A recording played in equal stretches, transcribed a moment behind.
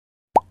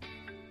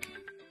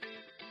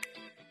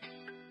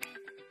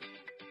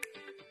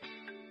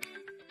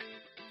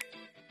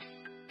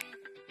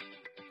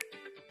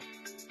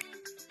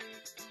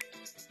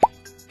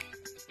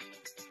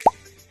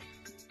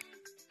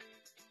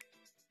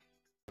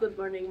Good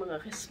morning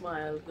mga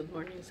ka-smile. Good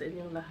morning sa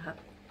inyong lahat.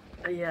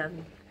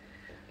 Ayan.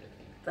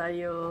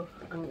 Tayo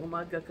ang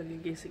umaga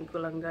kagigising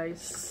ko lang guys.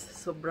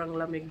 Sobrang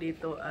lamig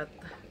dito at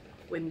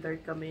winter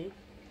kami.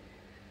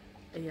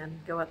 Ayan.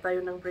 Gawa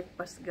tayo ng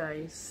breakfast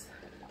guys.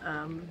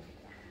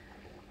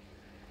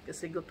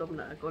 Kasi gutom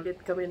na ako.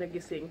 Ulit kami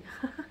nagising.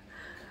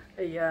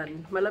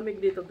 Ayan.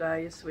 Malamig dito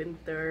guys.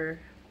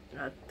 Winter.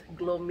 At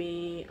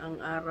gloomy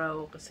ang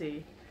araw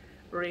kasi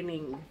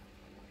raining.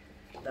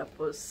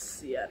 Tapos,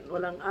 yan,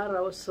 walang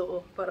araw,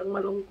 so parang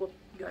malungkot,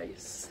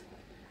 guys.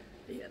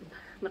 Ayan,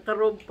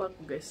 nakarobe pa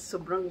ako, guys.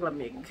 Sobrang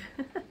lamig.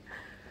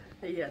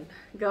 Ayan,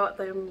 gawa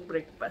tayong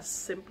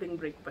breakfast. Simpleng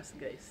breakfast,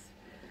 guys.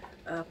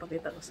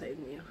 Pakita ko sa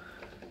inyo.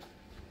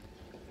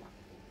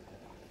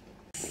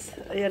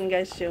 Ayan,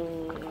 guys,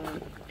 yung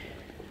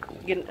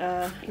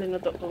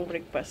linuto kong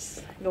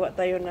breakfast. Gawa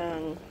tayo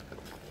ng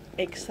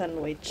egg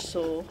sandwich.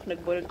 So,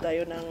 nag-boil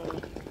tayo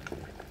ng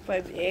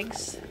 5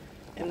 eggs.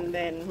 And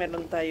then,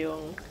 meron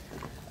tayong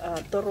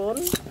turon.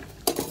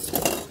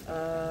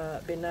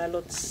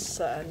 Binalot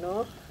sa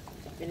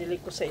binili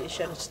ko sa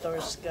Asian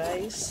stores,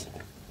 guys.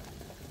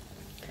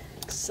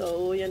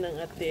 So, yan ang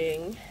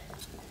ating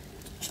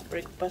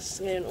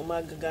breakfast ngayon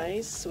umaga,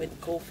 guys. With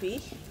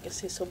coffee.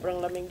 Kasi sobrang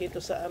lamig dito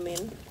sa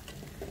amin.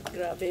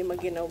 Grabe,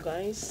 maginaw,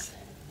 guys.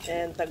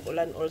 And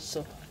tag-ulan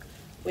also.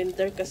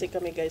 Winter kasi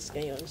kami, guys,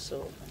 ngayon.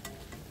 So,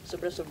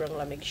 sobrang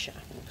lamig siya.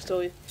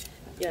 So,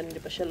 yan,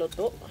 hindi pa siya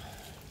luto.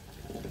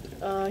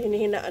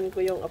 Hinihinaan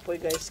ko yung apoy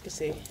guys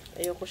kasi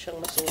ayoko siyang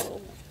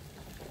masunog.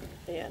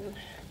 Ayan.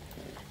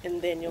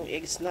 And then yung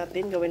eggs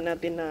natin, gawin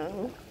natin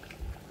ng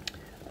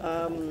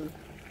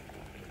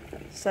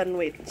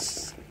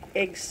sandwich.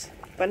 Eggs.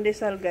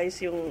 Pandesal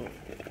guys yung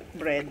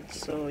bread.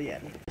 So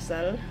yan.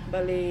 Pandesal.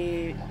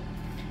 Bali,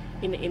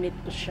 iniinit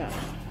ko siya.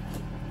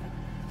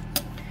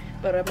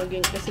 Para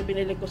maging, kasi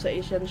binili ko sa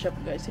Asian shop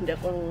guys. Hindi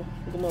ako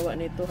gumawa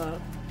nito ha.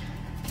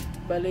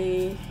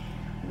 Bali,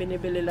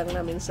 binibili lang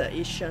namin sa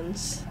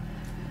Asians.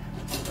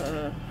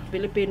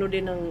 Pilipino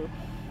din ang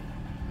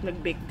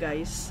nag-bake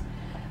guys.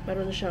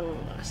 Meron siyang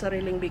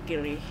sariling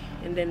bakery.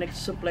 And then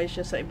nag-supply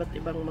siya sa iba't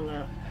ibang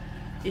mga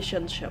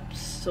Asian shops.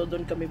 So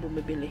doon kami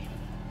bumibili.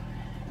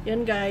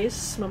 Yan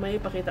guys.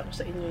 Mamaya ipakita ko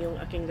sa inyo yung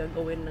aking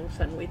gagawin ng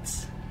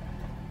sandwich.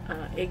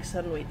 Egg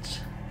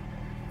sandwich.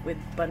 With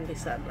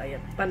pandesal.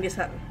 Ayan.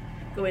 Pandesal.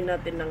 Gawin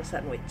natin ng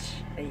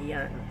sandwich.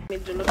 Ayan.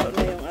 Medyo luto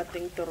na yung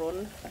ating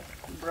turon.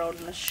 Brown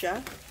na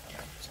siya.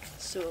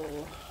 So,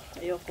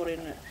 ayoko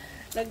rin na.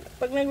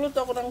 Pag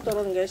nagluto ako ng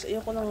turon guys,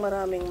 ayoko ng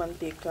maraming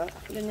mantika.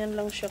 Ganyan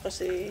lang siya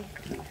kasi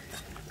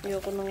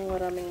ayoko ng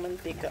maraming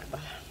mantika pa.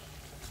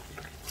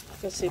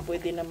 Kasi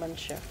pwede naman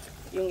siya.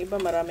 Yung iba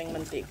maraming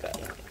mantika.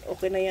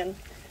 Okay na yan.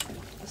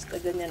 Basta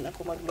ganyan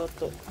ako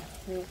magluto.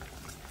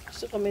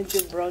 Gusto ko medyo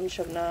brown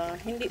siya na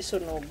hindi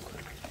sunog.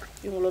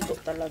 Yung luto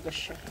talaga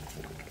siya.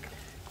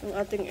 Yung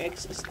ating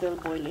eggs is still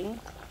boiling.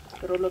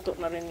 Pero luto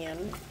na rin yan.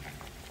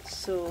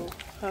 So,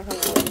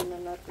 hahangin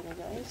na natin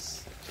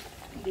guys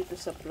dito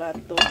sa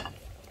plato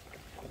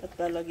at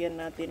lalagyan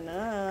natin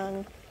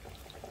ng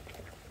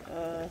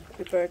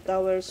paper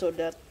towel so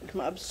that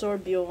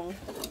ma-absorb yung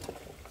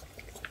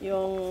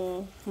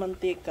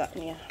mantika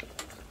niya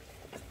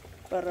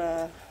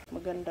para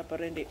maganda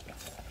pa rin, di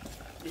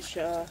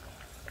siya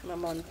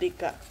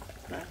mamantika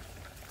na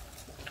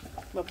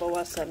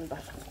mabawasan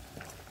ba.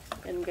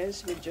 And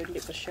guys, medyo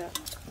hindi pa siya,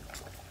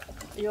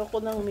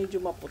 ayoko nang medyo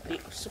maputi.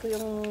 Gusto ko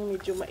yung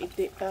medyo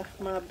maiti,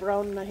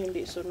 ma-brown na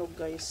hindi sunog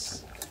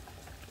guys.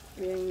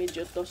 Yung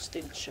medyo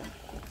toasted siya.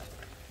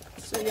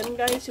 So yan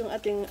guys, yung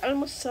ating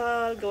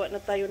almusal. Gawa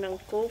na tayo ng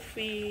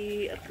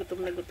coffee. At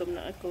gutom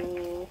na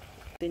ako.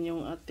 Atin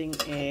yung ating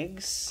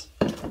eggs.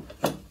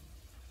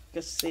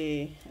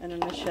 Kasi ano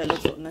na siya,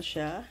 luto na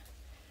siya.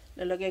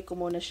 Lalagay ko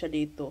muna siya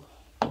dito.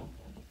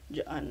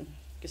 Diyan.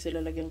 Kasi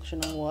lalagyan ko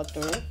siya ng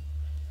water.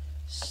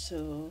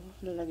 So,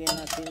 lalagyan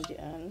natin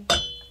diyan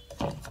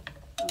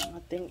ang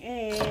ating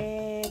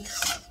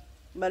eggs.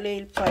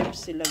 Bali 5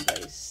 sila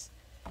guys.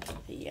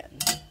 Ayan.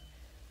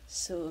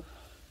 So,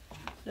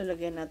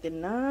 lalagyan natin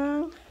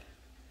ng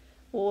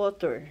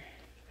water.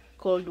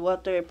 Cold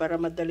water para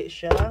madali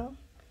siyang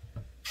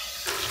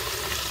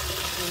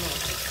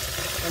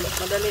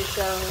madali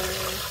siyang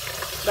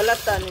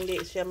balatan,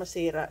 hindi siya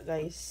masira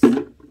guys.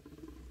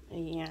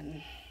 Ayan.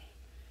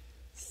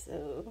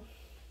 So,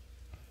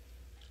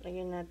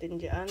 lagyan natin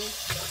dyan.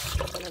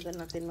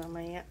 Lagyan natin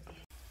mamaya.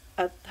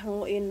 At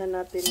hanguin na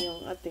natin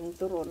yung ating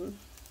turon.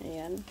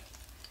 Ayan.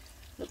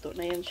 Luto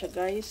na yan siya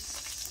guys.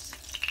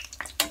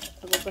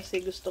 Ako kasi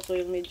gusto ko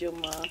yung medyo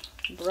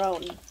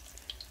ma-brown.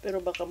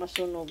 Pero baka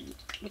masunog.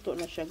 Luto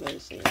na siya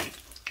guys. Ayan.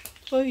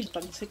 Uy,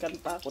 pagsikan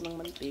pa ako ng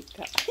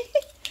mantika.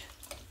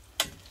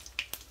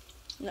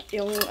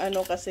 Yung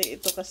kasi,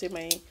 ito kasi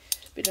may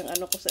pinang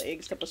ko sa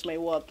eggs tapos may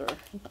water.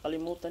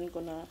 Nakalimutan ko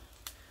na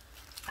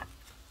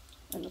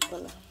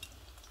pala.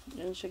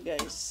 Yan siya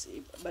guys.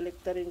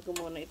 Baliktarin ko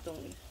muna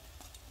itong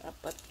 4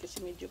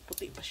 kasi medyo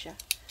puti pa siya.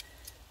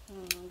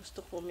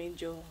 Gusto ko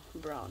medyo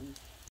brown.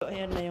 So,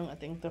 ayan na yung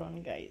ating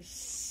turon, guys.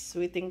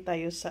 Waiting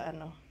tayo sa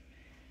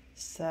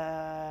sa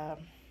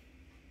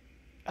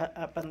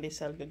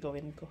pandesal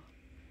gagawin ko.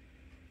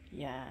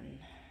 Yan.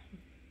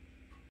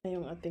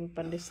 Yung ating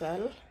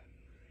pandesal.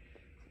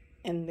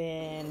 And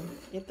then,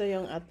 ito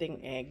yung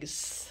ating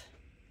eggs.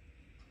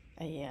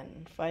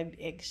 Ayan, 5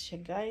 eggs siya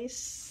guys.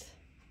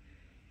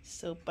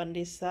 So,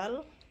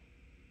 pandesal.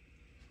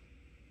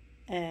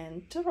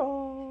 And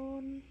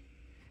turon.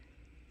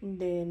 And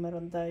then,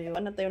 meron tayo.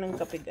 Ano tayo ng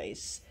kape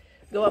guys.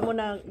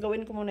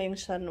 Gawin ko muna yung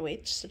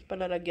sandwich.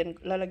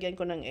 Lalagyan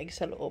ko ng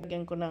eggs sa loob.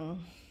 Lalagyan ko ng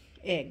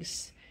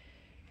eggs.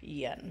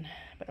 Yan.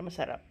 Para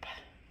masarap.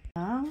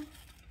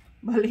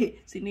 Bali,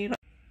 sinira.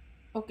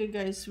 Okay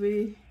guys,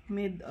 we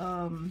made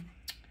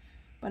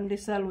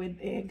pandesal with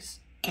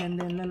eggs. And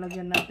then,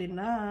 lalagyan natin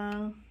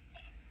ng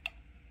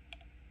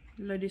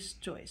lady's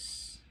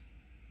choice.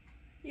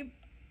 Yep.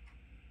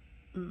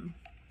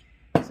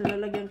 So,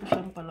 lalagyan ko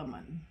siyang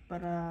palaman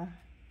para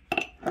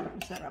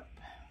masarap.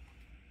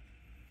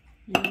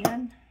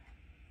 Yan.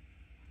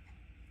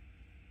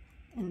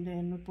 And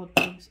then, we put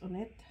eggs on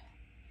it.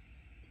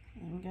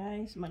 And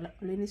guys,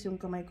 malinis yung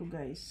kamay ko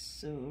guys.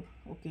 So,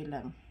 okay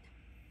lang.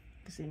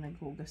 Kasi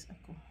naghugas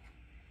ako.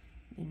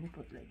 Then, we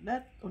put like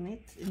that on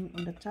it,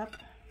 on the top.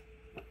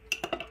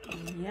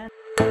 Yan.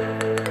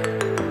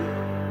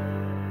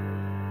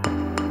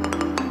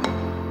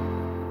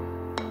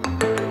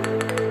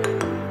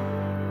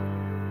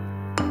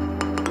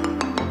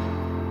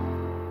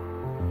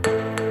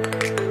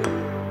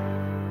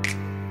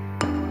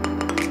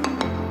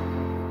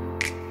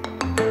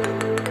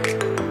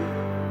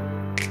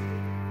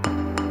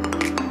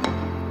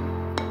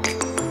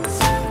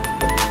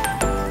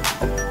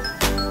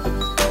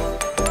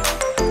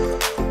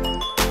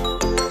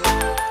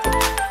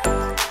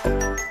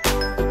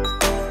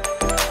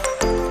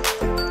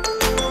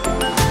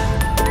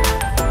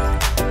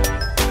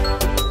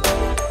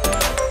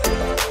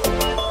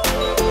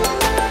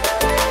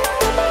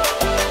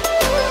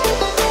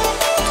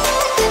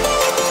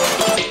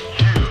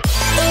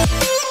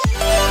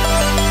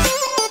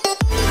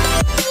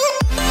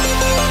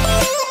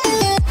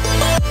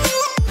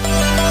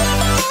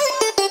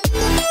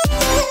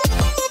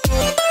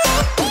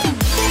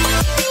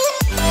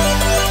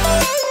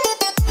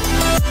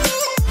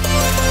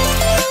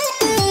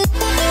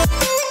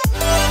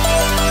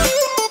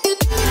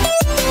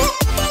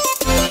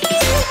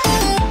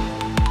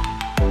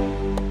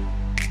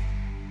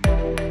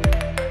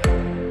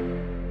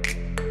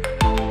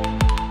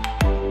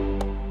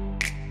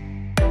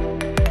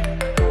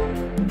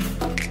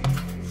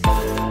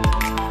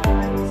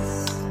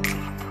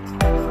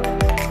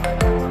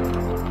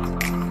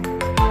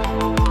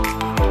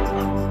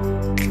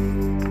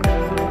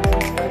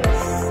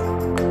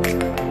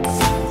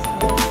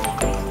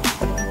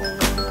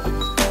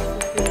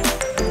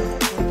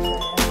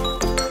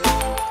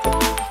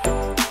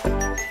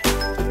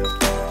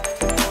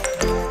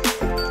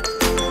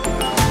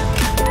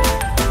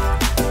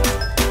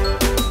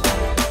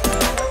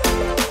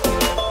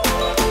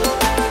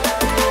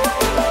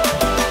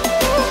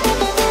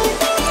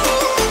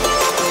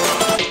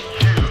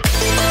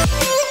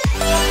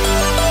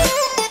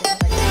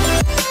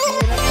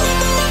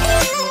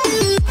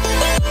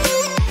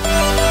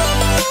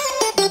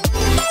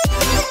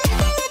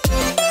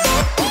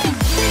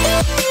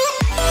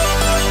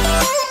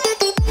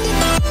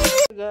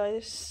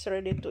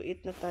 Ready to eat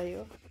na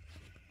tayo.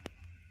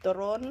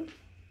 Turon,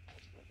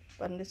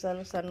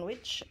 pandesal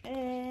sandwich,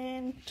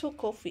 and 2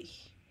 coffee.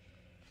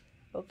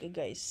 Okay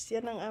guys,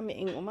 yan ang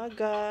aming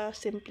umaga,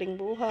 simpleng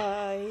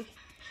buhay.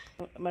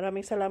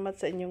 Maraming salamat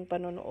sa inyong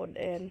panonood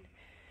and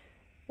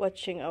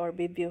watching our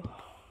video.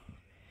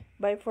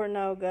 Bye for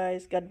now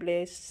guys. God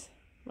bless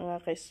mga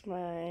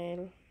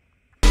ka-smile.